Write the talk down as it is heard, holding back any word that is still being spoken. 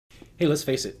Hey, let's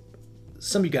face it,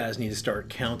 some of you guys need to start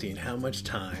counting how much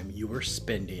time you are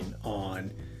spending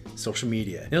on social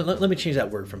media. Now, let me change that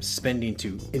word from spending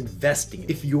to investing.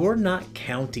 If you're not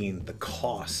counting the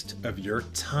cost of your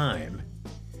time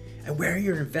and where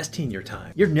you're investing your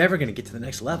time, you're never going to get to the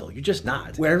next level. You're just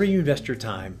not. Wherever you invest your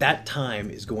time, that time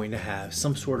is going to have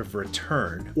some sort of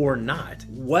return or not.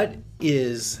 What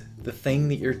is the thing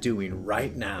that you're doing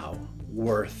right now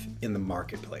worth in the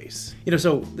marketplace?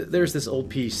 So there's this old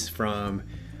piece from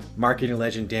marketing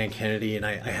legend Dan Kennedy, and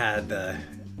I had the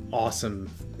awesome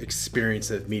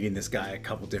experience of meeting this guy a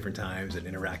couple different times and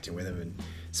interacting with him and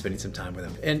spending some time with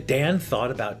him. And Dan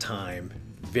thought about time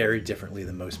very differently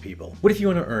than most people. What if you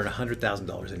want to earn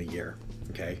 $100,000 in a year?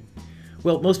 Okay.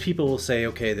 Well, most people will say,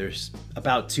 okay, there's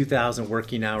about 2,000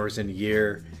 working hours in a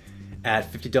year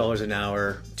at $50 an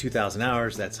hour, 2,000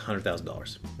 hours, that's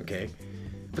 $100,000. Okay.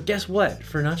 But guess what?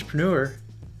 For an entrepreneur,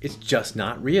 it's just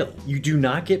not real. You do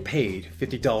not get paid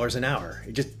 $50 an hour.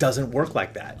 It just doesn't work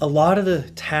like that. A lot of the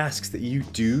tasks that you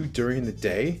do during the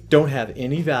day don't have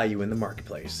any value in the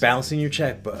marketplace. Balancing your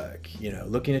checkbook,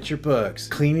 looking at your books,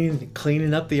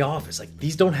 cleaning up the office. Like,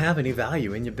 these don't have any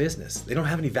value in your business. They don't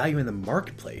have any value in the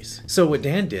marketplace. So what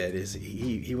Dan did is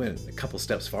he went a couple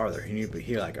steps farther.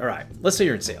 He like, all right, let's say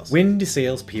you're in sales. When do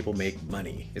salespeople make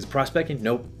money? Is it prospecting?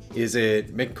 Nope. Is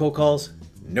it making cold calls?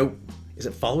 Nope. Is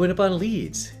it following up on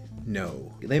leads?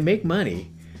 No. They make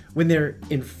money when they're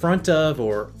in front of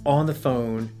or on the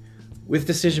phone with a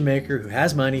decision maker who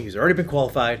has money, who's already been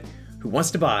qualified, who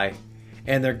wants to buy,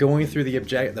 and they're going through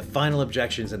the final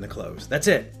objections and the close. That's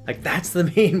it. Like, that's the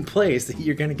main place that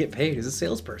you're going to get paid as a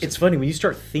salesperson. It's funny, when you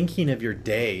start thinking of your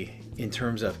day in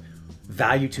terms of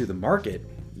value to the market,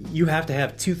 you have to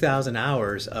have 2,000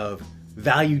 hours of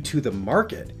value to the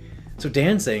market. So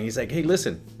Dan's saying, he's like, hey,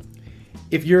 listen,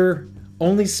 if you're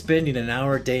only spending an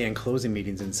hour a day in closing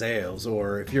meetings and sales,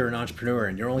 or if you're an entrepreneur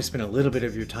and you're only spending a little bit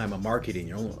of your time on marketing,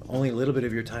 you're only a little bit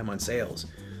of your time on sales,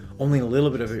 only a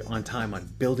little bit of your time on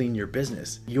building your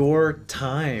business, your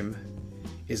time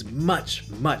is much,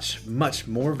 much, much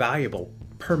more valuable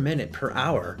per minute, per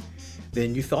hour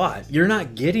than you thought. You're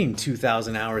not getting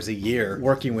 2,000 hours a year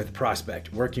working with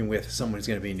prospect, working with someone who's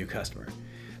going to be a new customer.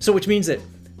 So which means that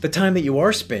the time that you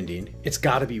are spending, it's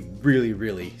got to be really,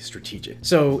 really strategic.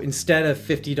 So instead of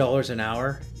 $50 an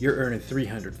hour, you're earning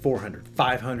 $300, $400,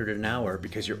 $500 an hour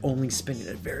because you're only spending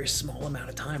a very small amount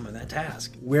of time on that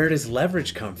task. Where does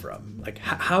leverage come from? Like,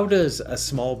 how does a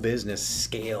small business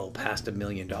scale past $1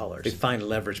 million? They find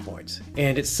leverage points.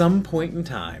 And at some point in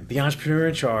time, the entrepreneur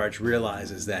in charge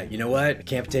realizes that, you know what? I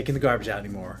can't be taking the garbage out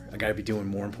anymore. I got to be doing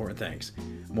more important things,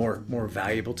 more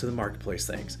valuable to the marketplace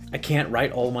things. I can't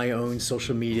write all my own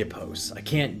social media posts. I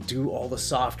can't do all the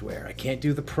software. I can't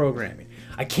do the programming.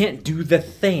 I can't do the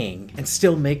thing and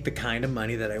still make the kind of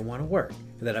money that I want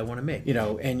to make.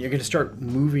 And you're going to start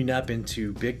moving up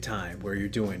into big time where you're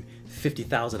doing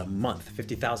 50,000 a month,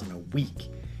 50,000 a week,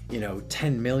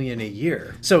 10 million a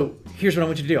year. So here's what I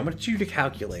want you to do. I want you to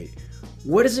calculate,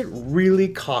 what is it really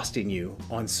costing you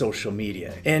on social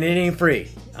media? And it ain't free.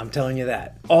 I'm telling you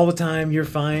that. All the time you're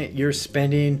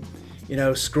spending,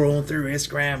 scrolling through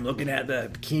Instagram, looking at the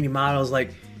bikini models,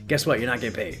 like, guess what? You're not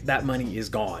getting paid. That money is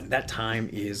gone. That time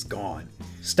is gone.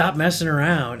 Stop messing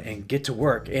around and get to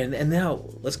work. And now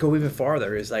let's go even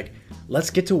farther, is like, let's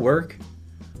get to work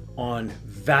on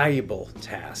valuable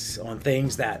tasks, on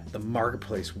things that the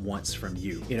marketplace wants from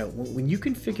you. When you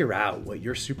can figure out what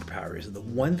your superpower is, the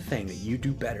one thing that you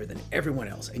do better than everyone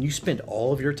else, and you spend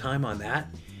all of your time on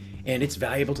that, and it's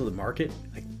valuable to the market,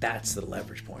 like, that's the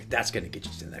leverage point. That's going to get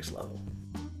you to the next level.